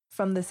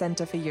from the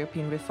Center for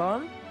European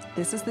Reform.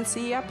 This is the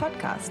CER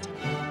podcast.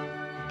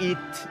 It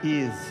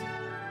is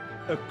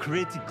a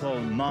critical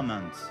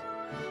moment.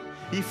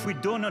 If we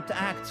do not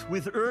act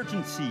with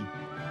urgency,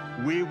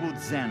 we would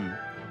then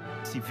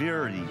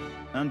severely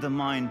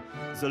undermine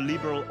the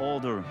liberal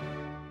order.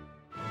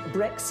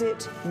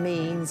 Brexit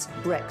means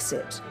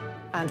Brexit,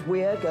 and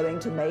we're going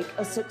to make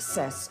a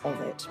success of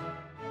it.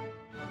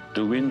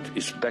 The wind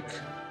is back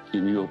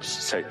in Europe's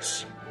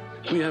sails.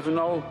 We have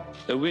now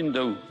a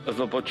window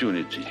of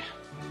opportunity,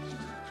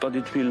 but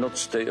it will not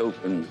stay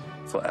open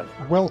forever.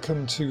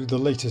 Welcome to the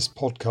latest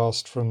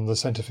podcast from the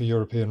Centre for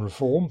European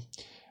Reform.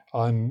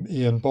 I'm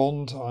Ian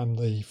Bond, I'm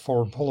the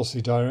Foreign Policy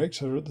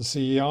Director at the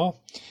CER,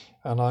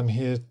 and I'm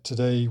here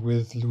today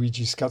with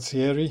Luigi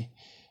Scazzieri,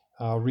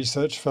 our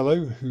research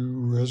fellow,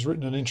 who has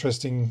written an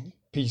interesting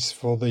piece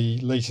for the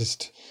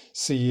latest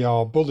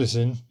CER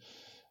bulletin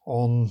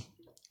on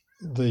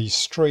the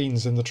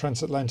strains in the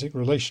transatlantic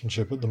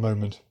relationship at the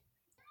moment.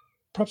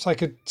 Perhaps I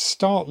could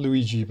start,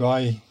 Luigi,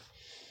 by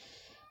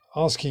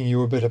asking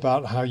you a bit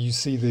about how you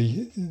see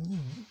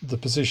the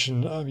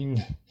position. I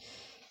mean,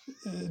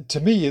 to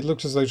me, it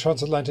looks as though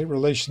transatlantic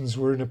relations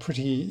were in a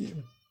pretty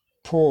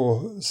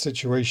poor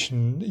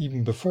situation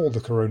even before the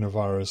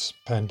coronavirus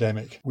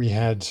pandemic. We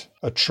had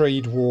a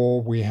trade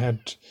war, we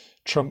had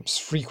Trump's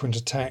frequent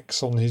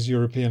attacks on his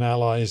European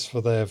allies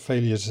for their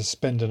failure to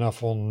spend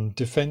enough on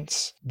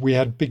defence. We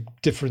had big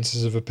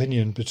differences of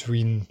opinion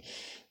between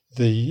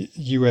the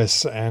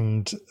US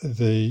and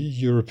the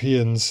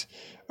Europeans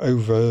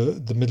over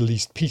the Middle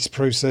East peace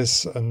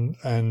process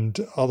and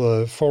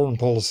other foreign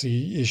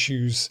policy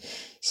issues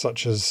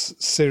such as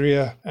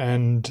Syria.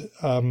 And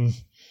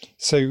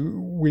so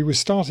we were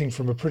starting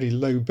from a pretty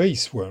low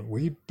base, weren't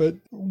we? But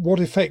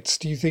what effects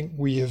do you think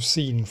we have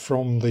seen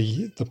from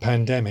the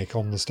pandemic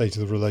on the state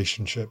of the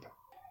relationship?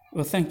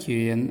 Well, thank you,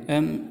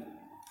 Ian.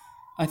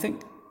 I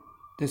think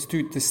there's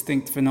two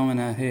distinct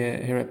phenomena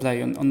here at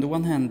play. On the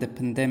one hand, the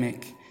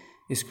pandemic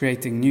is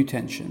creating new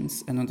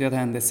tensions, and on the other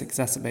hand, it's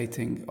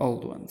exacerbating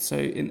old ones. So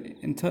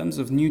in terms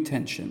of new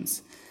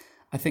tensions,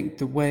 I think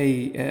the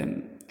way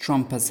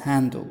Trump has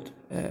handled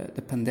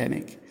the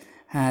pandemic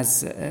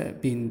has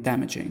been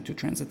damaging to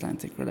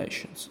transatlantic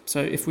relations.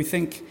 So if we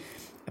think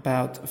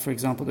about, for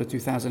example, the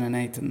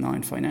 2008 and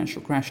 9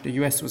 financial crash, the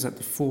US was at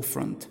the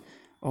forefront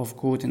of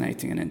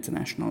coordinating an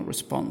international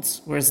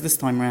response, whereas this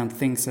time around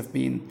things have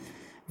been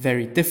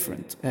very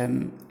different.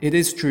 It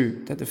is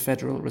true that the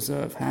Federal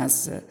Reserve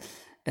has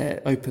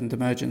opened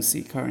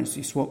emergency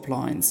currency swap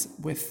lines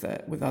with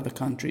other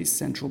countries'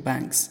 central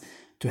banks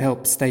to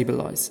help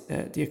stabilize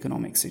the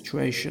economic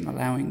situation,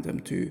 allowing them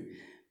to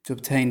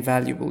obtain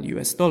valuable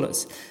US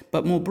dollars.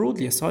 But more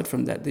broadly, aside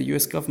from that, the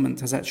US government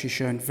has actually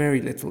shown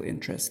very little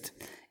interest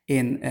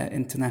in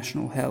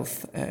international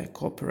health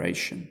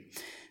cooperation.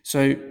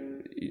 So,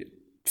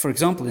 for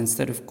example,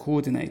 instead of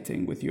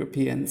coordinating with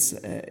Europeans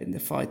in the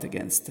fight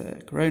against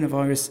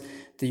coronavirus,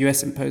 the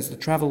US imposed a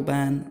travel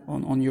ban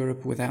on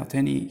Europe without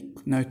any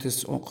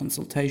notice or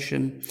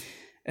consultation.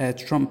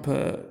 Trump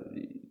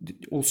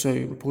also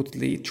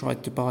reportedly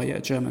tried to buy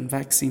a German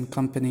vaccine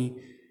company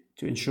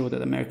to ensure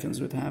that Americans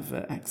would have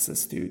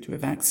access to a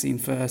vaccine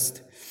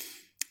first.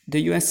 The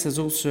US has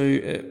also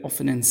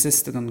often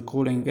insisted on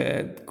calling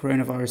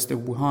coronavirus the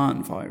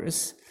Wuhan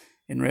virus,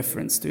 in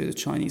reference to the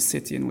Chinese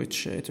city in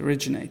which it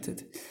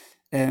originated,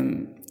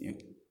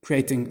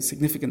 creating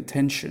significant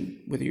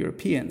tension with the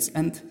Europeans.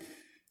 And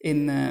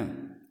in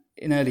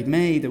early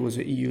May, there was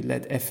an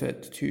EU-led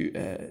effort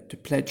to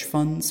pledge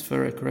funds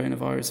for a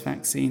coronavirus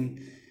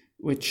vaccine,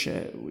 which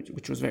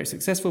was very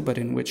successful, but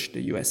in which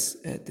the US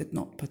did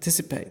not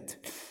participate.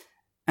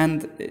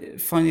 And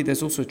finally,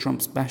 there's also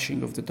Trump's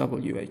bashing of the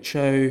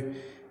WHO.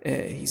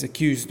 He's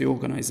accused the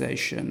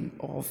organization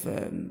of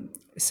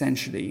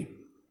essentially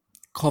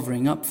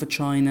covering up for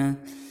China.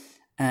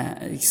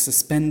 He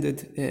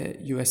suspended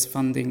US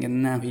funding,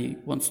 and now he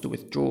wants to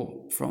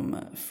withdraw from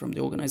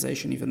the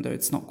organization, even though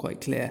it's not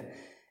quite clear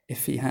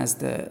if he has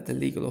the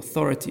legal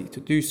authority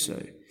to do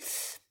so.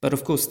 But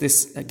of course,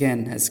 this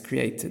again has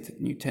created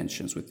new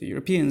tensions with the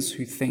Europeans,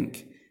 who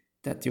think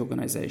that the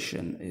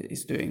organization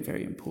is doing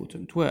very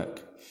important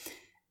work.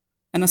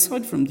 And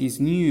aside from these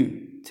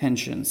new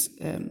tensions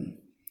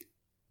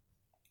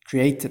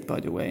created by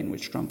the way in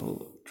which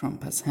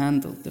Trump has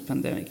handled the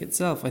pandemic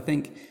itself, I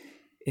think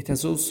it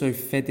has also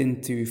fed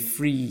into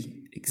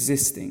three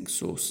existing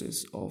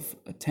sources of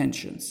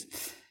tensions.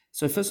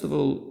 So first of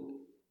all,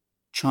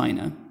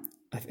 China.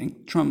 I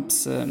think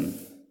Trump's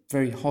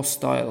very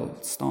hostile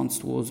stance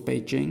towards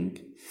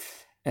Beijing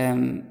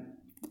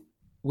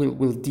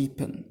will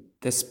deepen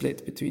the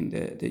split between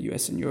the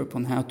US and Europe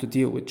on how to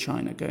deal with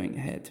China going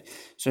ahead.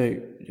 So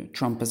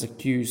Trump has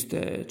accused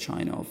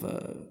China of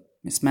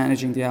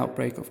mismanaging the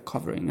outbreak, of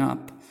covering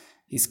up.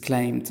 He's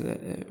claimed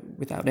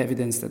without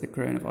evidence that the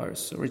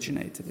coronavirus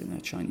originated in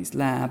a Chinese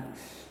lab,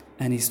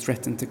 and he's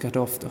threatened to cut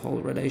off the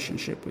whole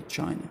relationship with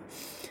China.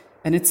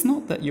 And it's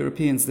not that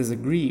Europeans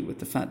disagree with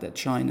the fact that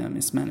China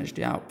mismanaged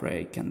the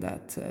outbreak and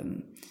that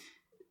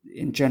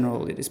in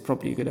general, it is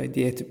probably a good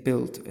idea to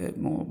build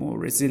more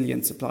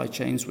resilient supply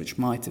chains, which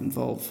might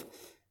involve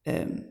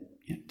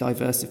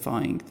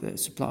diversifying the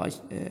supply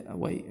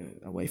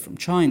away from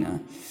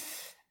China,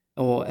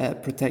 or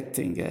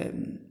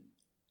protecting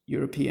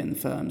European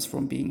firms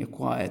from being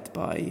acquired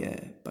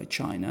by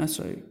China,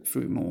 so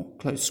through more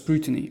close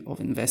scrutiny of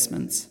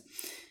investments.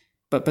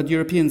 But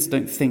Europeans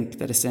don't think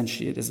that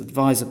essentially it is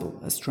advisable,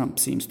 as Trump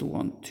seems to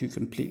want, to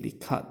completely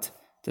cut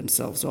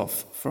themselves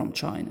off from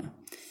China.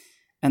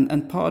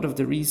 And part of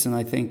the reason,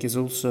 I think, is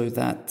also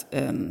that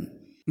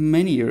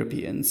many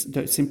Europeans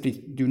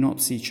simply do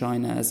not see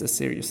China as a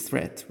serious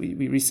threat.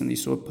 We recently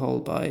saw a poll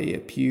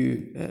by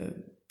Pew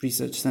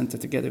Research Center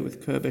together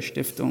with Körber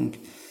Stiftung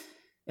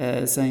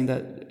saying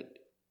that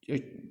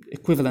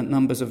equivalent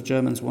numbers of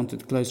Germans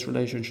wanted close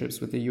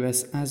relationships with the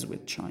US as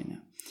with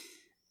China.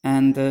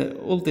 And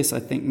all this, I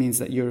think, means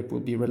that Europe will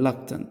be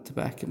reluctant to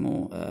back a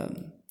more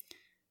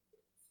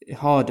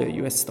harder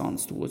US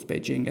stance towards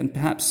Beijing. And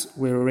perhaps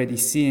we're already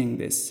seeing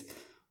this,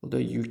 although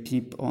you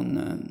keep on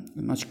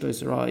a much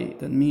closer eye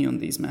than me on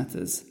these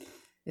matters.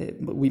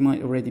 But we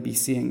might already be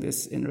seeing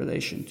this in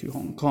relation to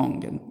Hong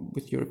Kong, and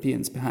with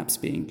Europeans perhaps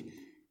being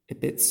a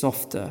bit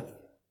softer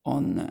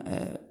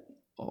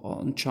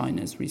on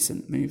China's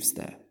recent moves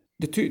there.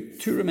 The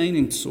two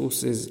remaining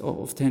sources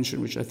of tension,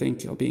 which I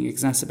think are being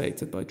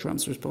exacerbated by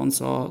Trump's response,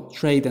 are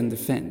trade and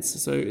defense.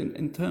 So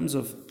in terms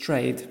of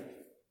trade,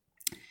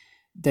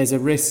 there's a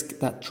risk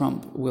that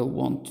Trump will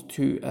want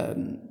to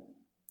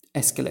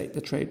escalate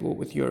the trade war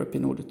with Europe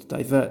in order to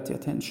divert the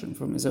attention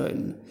from his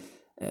own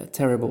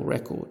terrible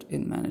record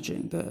in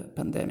managing the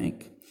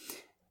pandemic.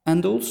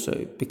 And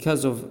also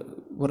because of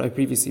what I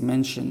previously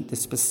mentioned,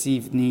 this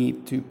perceived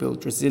need to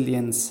build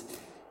resilience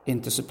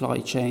into supply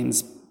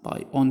chains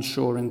by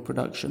onshoring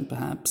production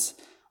perhaps,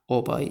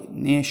 or by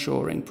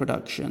nearshoring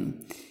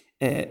production,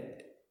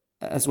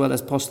 as well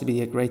as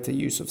possibly a greater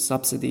use of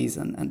subsidies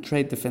and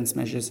trade defense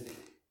measures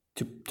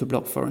to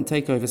block foreign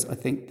takeovers. I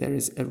think there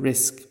is a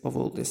risk of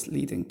all this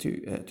leading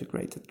to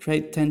greater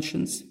trade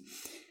tensions.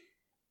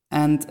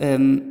 And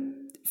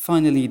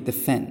finally,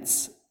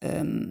 defense.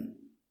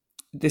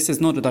 This is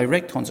not a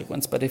direct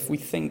consequence, but if we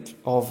think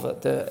of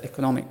the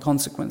economic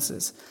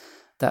consequences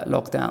that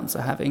lockdowns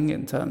are having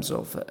in terms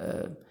of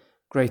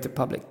greater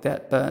public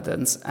debt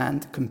burdens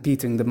and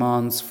competing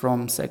demands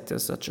from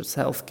sectors such as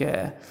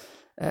healthcare,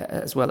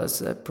 as well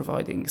as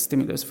providing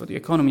stimulus for the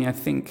economy, I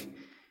think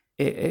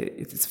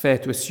it is fair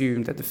to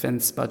assume that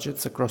defense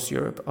budgets across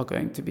Europe are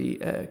going to be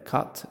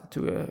cut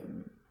to a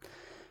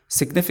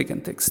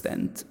significant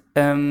extent.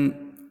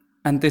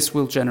 And this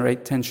will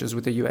generate tensions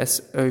with the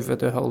US over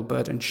the whole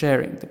burden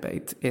sharing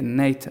debate in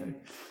NATO.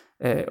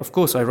 Of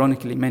course,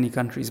 ironically, many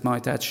countries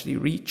might actually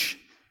reach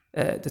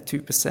the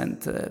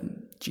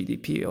 2%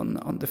 GDP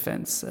on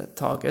defense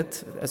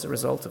target as a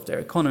result of their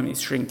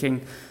economies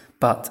shrinking,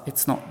 but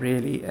it's not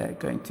really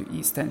going to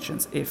ease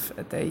tensions if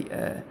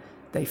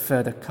they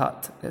further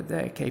cut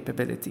their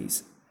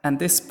capabilities. And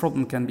this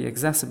problem can be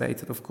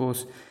exacerbated, of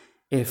course,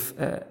 if,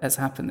 as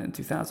happened in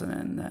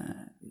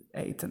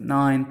 2008 and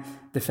 9,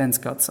 defense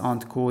cuts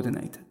aren't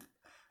coordinated,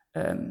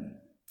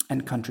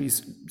 and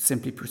countries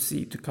simply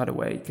proceed to cut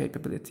away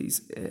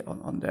capabilities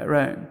on their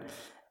own.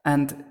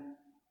 And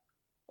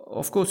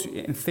of course,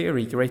 in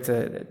theory,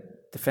 greater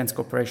defense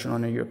cooperation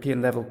on a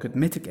European level could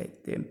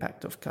mitigate the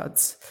impact of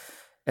cuts.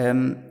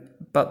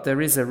 But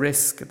there is a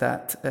risk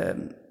that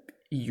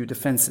EU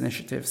defense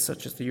initiatives,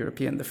 such as the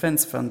European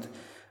Defense Fund,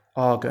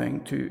 are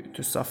going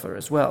to suffer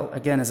as well,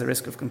 again, as a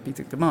risk of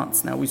competing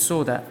demands. Now, we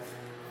saw that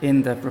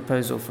in the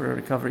proposal for a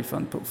recovery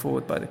fund put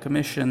forward by the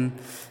Commission.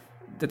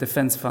 The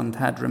defense fund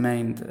had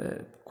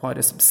remained quite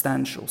a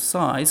substantial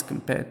size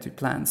compared to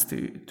plans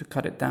to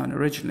cut it down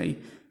originally,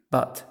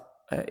 but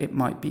it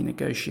might be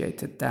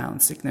negotiated down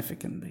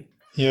significantly.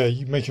 Yeah,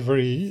 you make a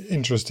very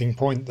interesting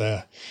point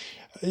there.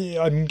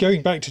 I'm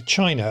going back to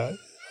China.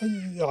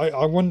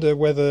 I wonder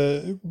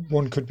whether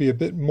one could be a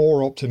bit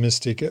more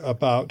optimistic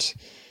about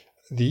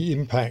the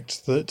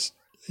impact that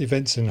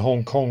events in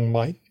Hong Kong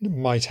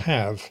might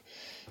have.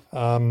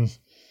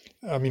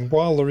 I mean,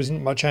 while there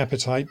isn't much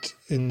appetite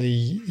in the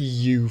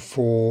EU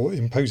for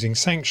imposing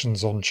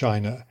sanctions on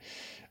China,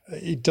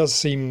 it does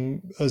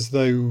seem as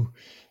though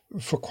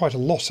for quite a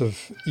lot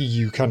of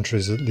EU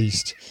countries, at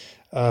least,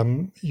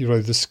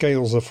 the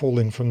scales are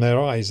falling from their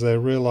eyes. They're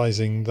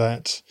realizing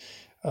that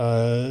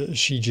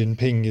Xi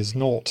Jinping is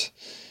not,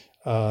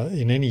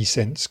 in any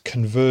sense,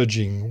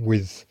 converging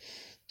with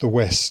the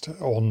West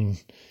on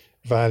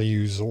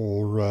values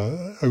or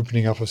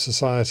opening up of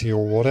society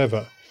or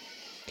whatever.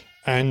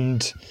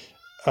 And,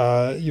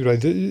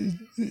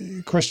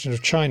 the question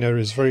of China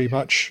is very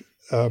much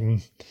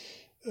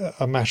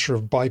a matter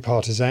of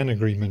bipartisan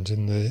agreement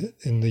in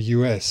the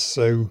US.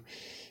 So,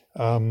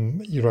 I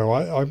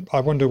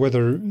wonder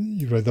whether,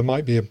 there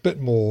might be a bit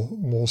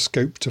more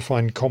scope to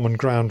find common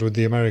ground with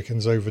the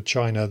Americans over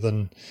China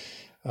than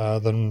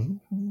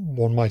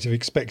one might have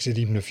expected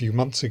even a few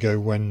months ago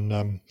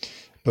when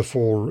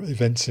before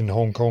events in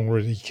Hong Kong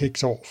really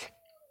kicked off.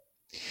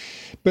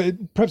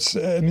 But perhaps,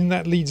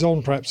 that leads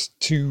on perhaps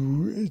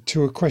to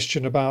a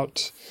question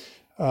about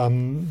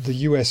the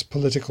US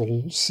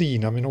political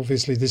scene.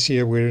 Obviously this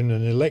year we're in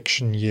an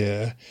election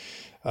year.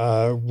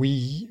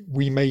 We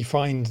may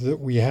find that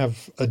we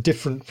have a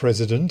different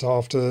president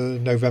after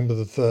November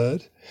the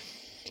 3rd.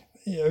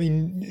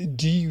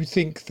 Do you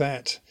think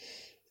that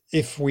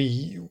if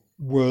we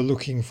were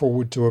looking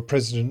forward to a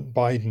President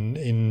Biden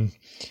in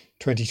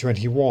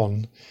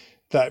 2021,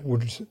 that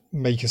would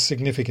make a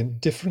significant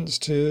difference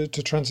to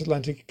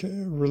transatlantic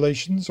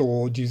relations?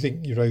 Or do you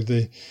think,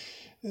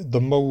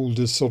 the mold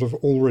is sort of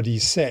already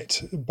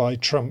set by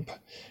Trump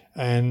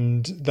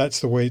and that's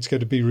the way it's going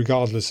to be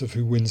regardless of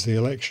who wins the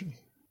election?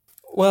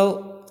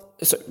 Well,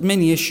 so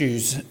many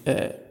issues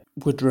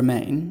would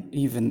remain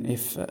even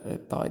if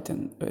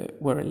Biden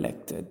were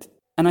elected.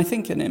 And I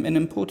think an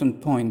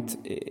important point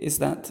is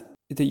that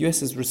the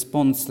US's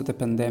response to the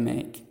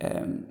pandemic,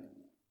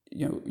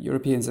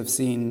 Europeans have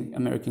seen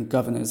American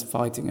governors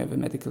fighting over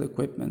medical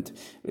equipment,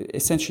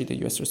 essentially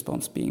the US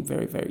response being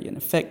very, very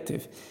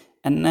ineffective.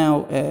 And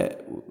now,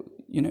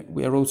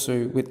 we are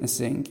also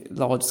witnessing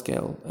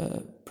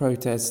large-scale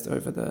protests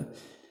over the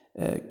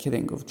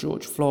killing of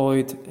George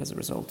Floyd as a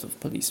result of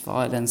police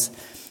violence.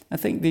 I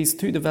think these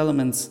two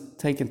developments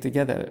taken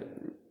together,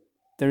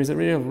 there is a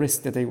real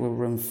risk that they will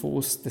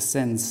reinforce the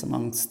sense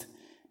amongst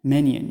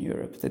many in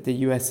Europe that the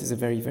US is a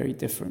very, very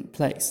different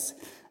place,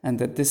 and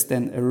that this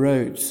then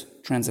erodes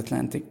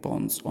transatlantic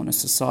bonds on a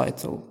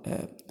societal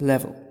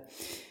level.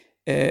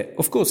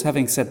 Of course,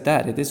 having said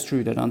that, it is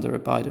true that under a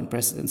Biden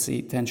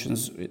presidency,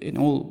 tensions in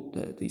all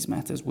these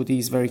matters would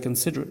ease very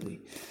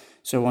considerably.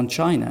 So on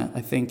China,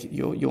 I think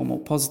your more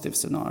positive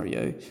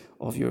scenario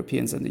of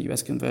Europeans and the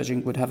US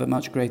converging would have a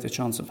much greater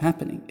chance of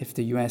happening if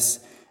the US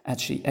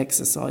actually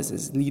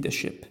exercises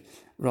leadership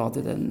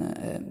rather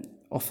than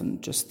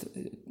often just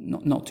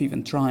not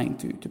even trying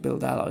to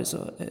build allies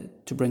or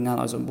to bring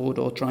allies on board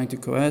or trying to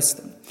coerce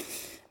them.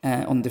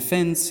 On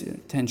defense,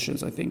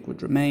 tensions, I think,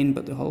 would remain,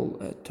 but the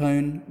whole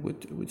tone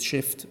would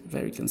shift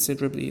very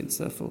considerably and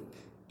therefore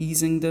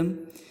easing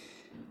them.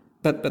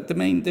 But the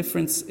main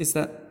difference is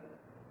that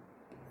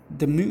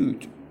the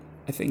mood,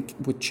 I think,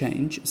 would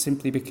change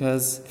simply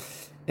because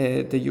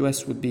the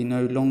US would be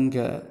no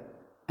longer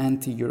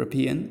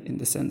anti-European in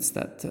the sense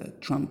that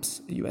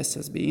Trump's US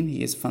has been.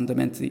 He is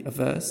fundamentally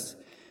averse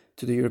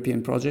to the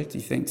European project.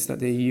 He thinks that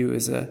the EU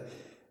is a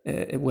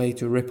way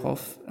to rip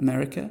off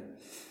America.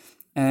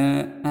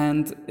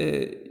 And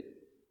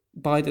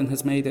Biden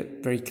has made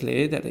it very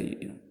clear that,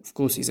 of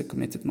course, he's a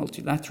committed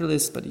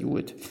multilateralist, but he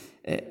would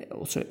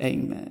also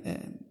aim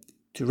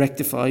to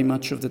rectify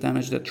much of the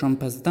damage that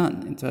Trump has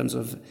done in terms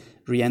of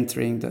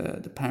re-entering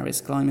the Paris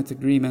Climate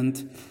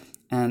Agreement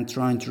and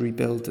trying to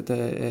rebuild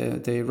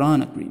the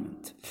Iran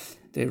agreement,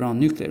 the Iran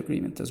nuclear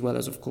agreement, as well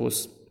as, of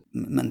course,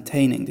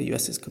 maintaining the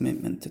US's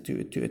commitment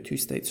to a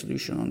two-state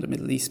solution on the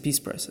Middle East peace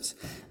process.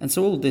 And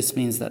so all this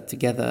means that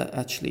together,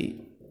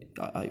 actually,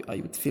 I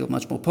would feel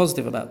much more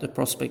positive about the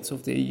prospects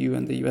of the EU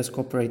and the US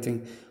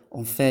cooperating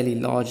on fairly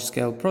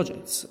large-scale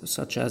projects,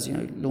 such as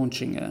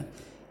launching a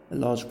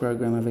large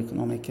program of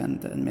economic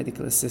and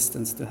medical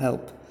assistance to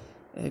help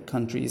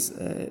countries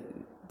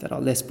that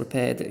are less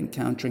prepared in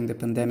countering the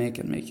pandemic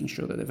and making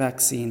sure that the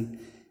vaccine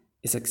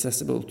is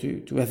accessible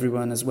to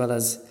everyone, as well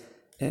as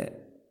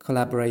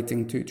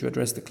collaborating to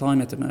address the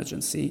climate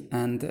emergency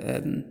and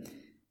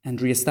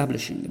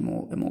re-establishing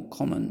a more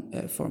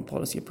common foreign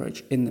policy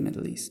approach in the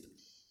Middle East.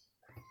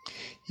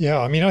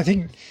 Yeah, I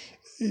think,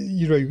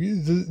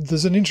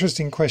 there's an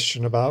interesting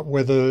question about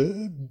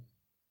whether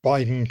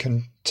Biden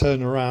can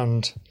turn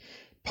around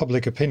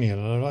public opinion.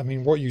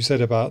 And what you said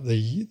about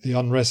the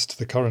unrest,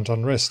 the current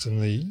unrest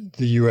in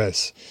the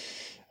US,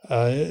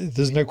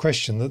 there's no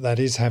question that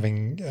is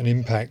having an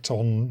impact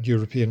on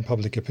European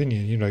public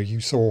opinion. You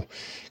saw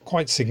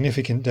quite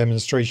significant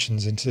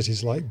demonstrations in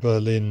cities like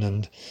Berlin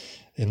and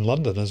in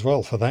London as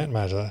well, for that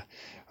matter,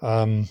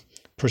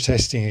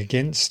 protesting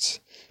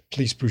against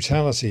police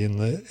brutality in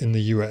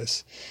the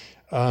US.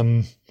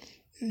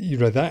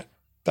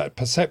 That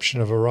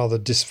perception of a rather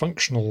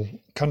dysfunctional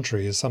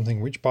country is something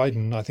which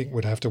Biden, I think,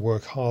 would have to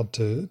work hard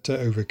to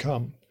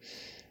overcome.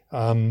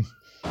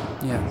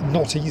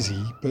 Not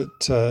easy, but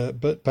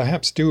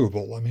perhaps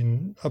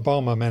doable.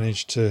 Obama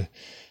managed to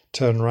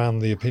turn around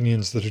the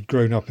opinions that had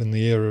grown up in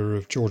the era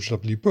of George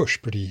W.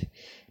 Bush pretty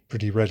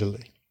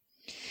readily.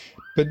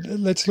 But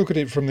let's look at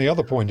it from the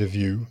other point of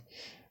view.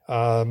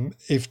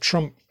 If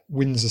Trump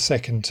wins a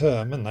second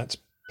term, and that's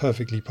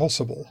perfectly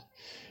possible,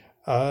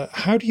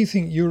 how do you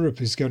think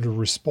Europe is going to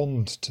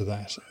respond to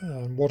that?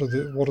 What are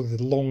the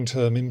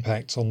long-term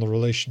impacts on the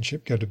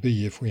relationship going to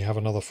be if we have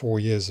another 4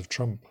 years of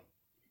Trump?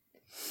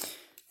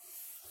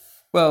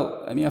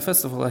 Well,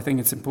 first of all, I think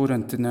it's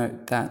important to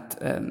note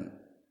that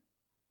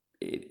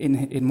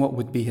in what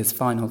would be his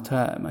final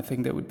term, I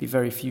think there would be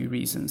very few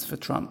reasons for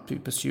Trump to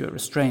pursue a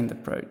restrained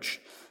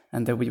approach,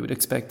 and that we would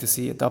expect to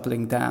see a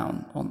doubling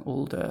down on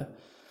all the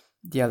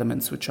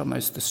elements which are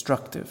most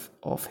destructive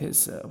of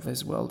his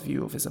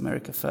worldview, of his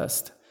America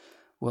First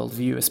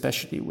worldview,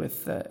 especially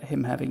with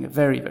him having a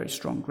very, very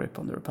strong grip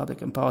on the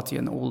Republican Party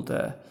and all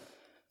the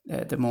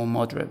more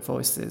moderate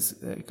voices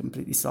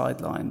completely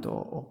sidelined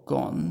or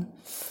gone.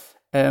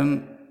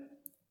 And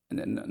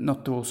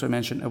not to also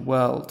mention a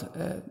world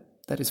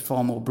that is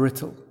far more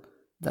brittle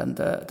than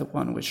the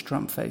one which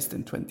Trump faced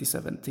in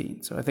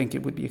 2017. So I think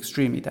it would be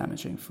extremely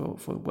damaging for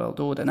the world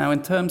order. Now,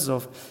 in terms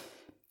of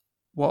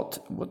what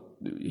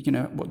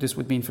this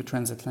would mean for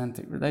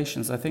transatlantic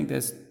relations, I think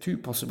there's two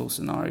possible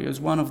scenarios.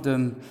 One of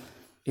them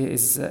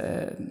is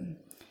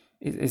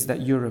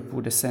that Europe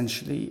would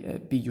essentially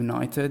be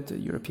united.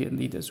 European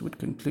leaders would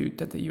conclude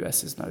that the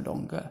US is no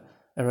longer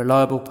a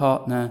reliable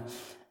partner,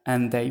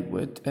 and they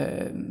would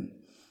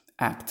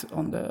act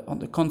on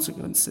the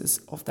consequences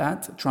of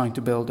that, trying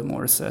to build a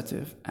more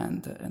assertive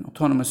and an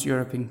autonomous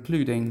Europe,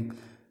 including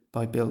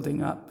by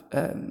building up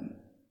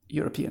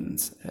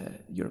Europe's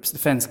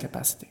defense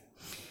capacity.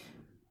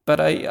 But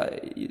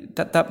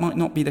that might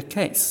not be the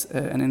case,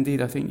 and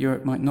indeed I think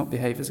Europe might not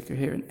behave as a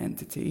coherent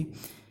entity.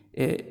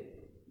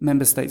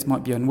 Member states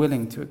might be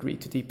unwilling to agree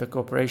to deeper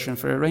cooperation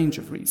for a range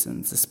of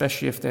reasons,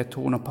 especially if they're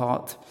torn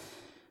apart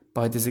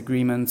by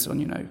disagreements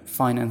on,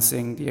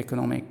 financing the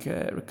economic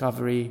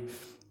recovery.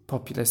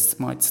 Populists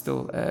might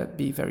still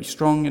be very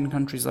strong in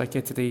countries like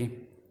Italy.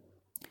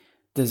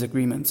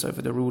 Disagreements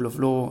over the rule of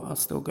law are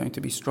still going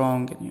to be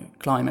strong, and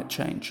climate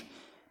change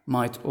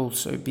might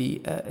also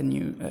be a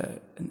new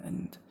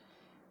and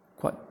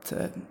quite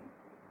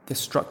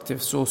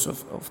destructive source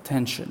of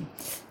tension.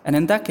 And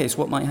in that case,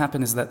 what might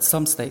happen is that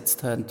some states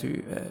turn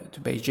to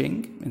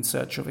Beijing in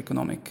search of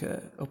economic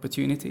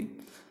opportunity,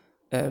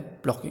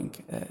 blocking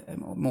a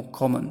more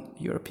common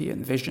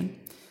European vision.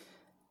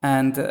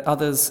 And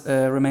others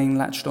remain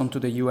latched onto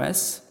the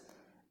US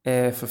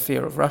for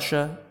fear of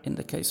Russia, in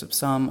the case of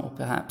some, or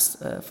perhaps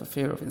for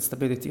fear of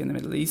instability in the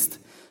Middle East.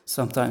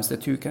 Sometimes the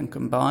two can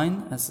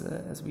combine,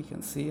 as we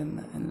can see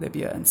in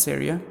Libya and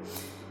Syria.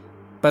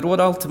 But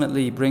what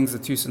ultimately brings the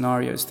two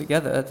scenarios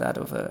together, that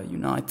of a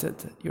united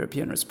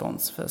European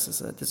response versus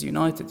a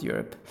disunited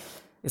Europe,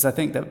 is I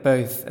think that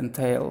both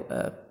entail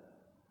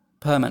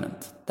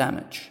permanent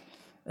damage.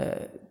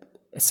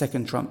 A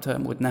second Trump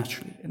term would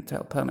naturally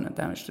entail permanent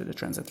damage to the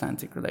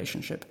transatlantic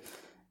relationship.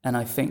 And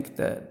I think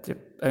that the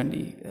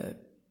only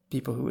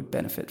people who would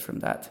benefit from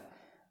that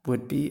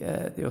would be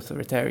the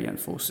authoritarian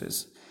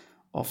forces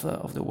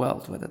of the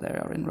world, whether they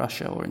are in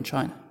Russia or in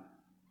China.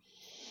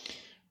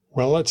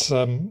 Well, that's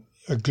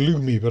a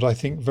gloomy but I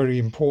think very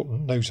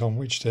important note on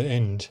which to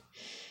end.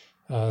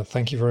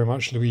 Thank you very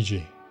much,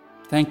 Luigi.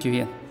 Thank you,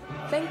 Ian.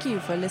 Thank you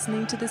for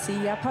listening to the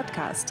CER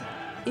podcast.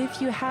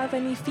 If you have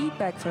any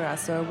feedback for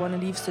us or want to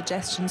leave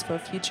suggestions for a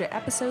future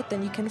episode,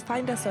 then you can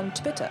find us on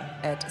Twitter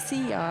at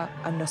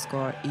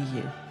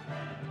CER_EU.